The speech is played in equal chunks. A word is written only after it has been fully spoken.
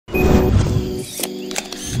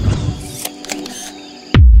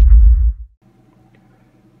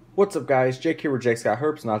What's up guys, Jake here with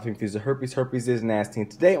JakesGotHerps, not to confuse the herpes. Herpes is nasty,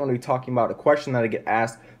 and today I'm going to be talking about a question that I get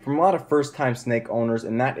asked from a lot of first-time snake owners,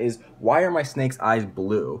 and that is, why are my snake's eyes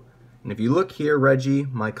blue? And if you look here, Reggie,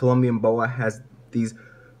 my Colombian boa, has these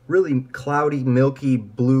really cloudy, milky,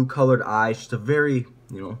 blue-colored eyes, just a very,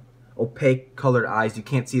 opaque colored eyes. You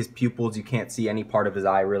can't see his pupils, you can't see any part of his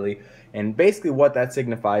eye really, and basically what that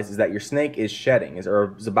signifies is that your snake is shedding, is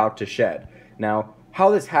about to shed. Now,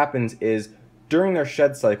 how this happens is, during their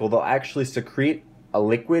shed cycle, they'll actually secrete a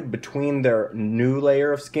liquid between their new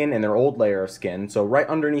layer of skin and their old layer of skin. So right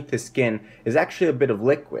underneath his skin is actually a bit of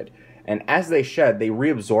liquid. And as they shed, they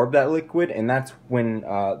reabsorb that liquid, and that's when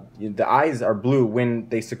the eyes are blue when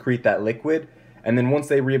they secrete that liquid. And then once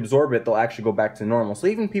they reabsorb it, they'll actually go back to normal. So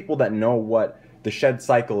even people that know what the shed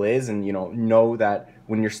cycle is and know that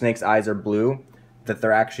when your snake's eyes are blue, that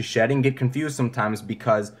they're actually shedding, get confused sometimes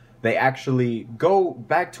because they actually go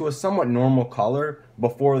back to a somewhat normal color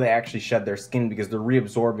before they actually shed their skin because they're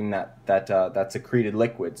reabsorbing that secreted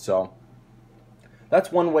liquid. So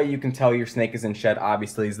that's one way you can tell your snake is in shed,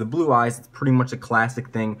 obviously, is the blue eyes. It's pretty much a classic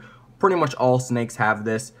thing. Pretty much all snakes have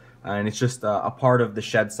this, and it's just a part of the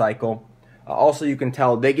shed cycle. Also, you can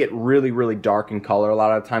tell they get really, really dark in color a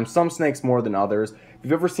lot of the time. Some snakes more than others. If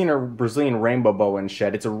you've ever seen a Brazilian rainbow boa in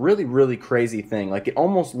shed, it's a really, really crazy thing. Like, it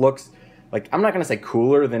almost looks like, I'm not going to say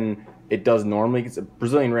cooler than it does normally, because a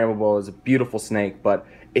Brazilian rainbow boa is a beautiful snake, but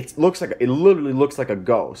it literally looks like a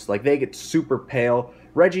ghost. Like, they get super pale.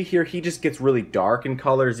 Reggie here, he just gets really dark in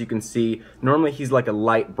color, as you can see. Normally he's like a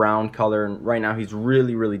light brown color, and right now he's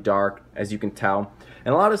really, really dark, as you can tell.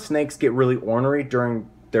 And a lot of snakes get really ornery during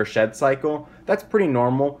their shed cycle. That's pretty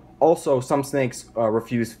normal. Also, some snakes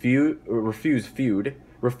refuse food,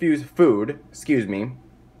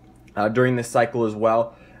 during this cycle as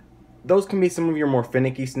well. Those can be some of your more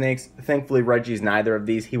finicky snakes. Thankfully, Reggie's neither of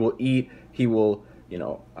these. He will eat, he will,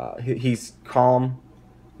 he's calm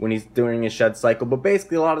when he's doing his shed cycle. But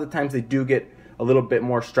basically, a lot of the times they do get a little bit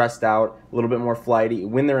more stressed out, a little bit more flighty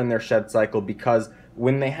when they're in their shed cycle, because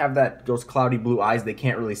when they have those cloudy blue eyes, they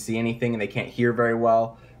can't really see anything and they can't hear very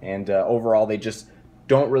well. And overall, they just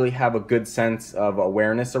don't really have a good sense of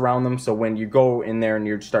awareness around them. So when you go in there and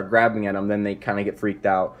you start grabbing at them, then they kind of get freaked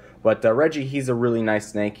out. But Reggie, he's a really nice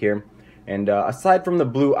snake here. And aside from the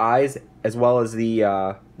blue eyes, as well as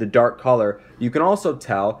the dark color, you can also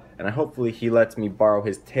tell, and hopefully he lets me borrow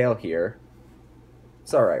his tail here.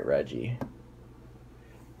 It's alright, Reggie.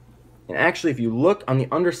 And actually, if you look on the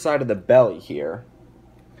underside of the belly here,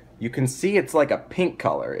 you can see it's like a pink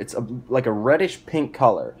color. It's like a reddish pink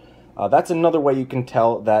color. That's another way you can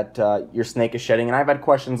tell that your snake is shedding. And I've had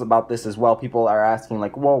questions about this as well. People are asking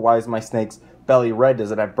like, whoa, why is my snake's belly red?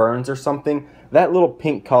 Does it have burns or something? That little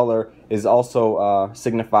pink color is also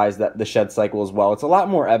signifies that the shed cycle as well. It's a lot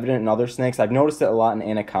more evident in other snakes. I've noticed it a lot in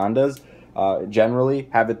anacondas. Generally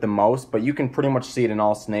have it the most, but you can pretty much see it in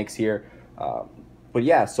all snakes here. But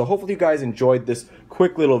yeah, so hopefully you guys enjoyed this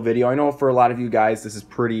quick little video. I know for a lot of you guys this is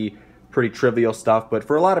pretty trivial stuff, but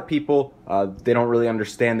for a lot of people they don't really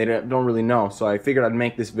understand, they don't really know. So I figured I'd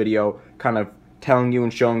make this video kind of telling you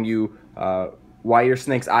and showing you why your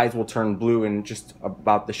snake's eyes will turn blue and just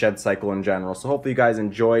about the shed cycle in general. So hopefully you guys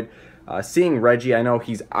enjoyed seeing Reggie. I know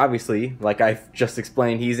he's obviously, like I've just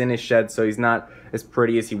explained, he's in his shed, so he's not as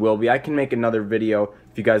pretty as he will be. I can make another video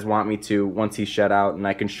if you guys want me to once he's shed out, and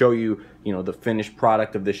I can show you, the finished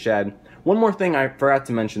product of the shed. One more thing I forgot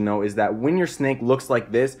to mention though is that when your snake looks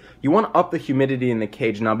like this, you want to up the humidity in the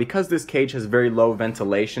cage. Now, because this cage has very low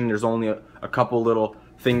ventilation, there's only a couple little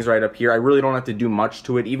things right up here. I really don't have to do much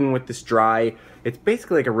to it. Even with this dry, it's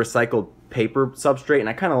basically like a recycled paper substrate, and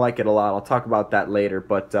I kind of like it a lot. I'll talk about that later,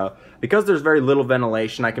 but because there's very little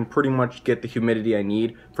ventilation, I can pretty much get the humidity I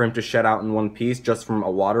need for him to shed out in one piece just from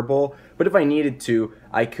a water bowl. But if I needed to,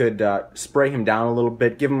 I could spray him down a little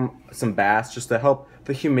bit, give him some baths just to help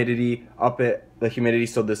the humidity,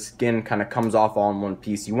 so the skin kind of comes off all in one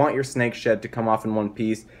piece. You want your snake shed to come off in one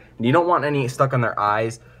piece, and you don't want any stuck on their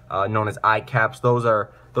eyes, known as eye caps. Those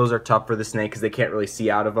are tough for the snake because they can't really see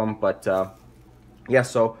out of them. But yeah,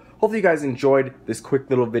 so hopefully you guys enjoyed this quick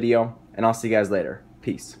little video, and I'll see you guys later.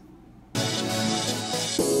 Peace.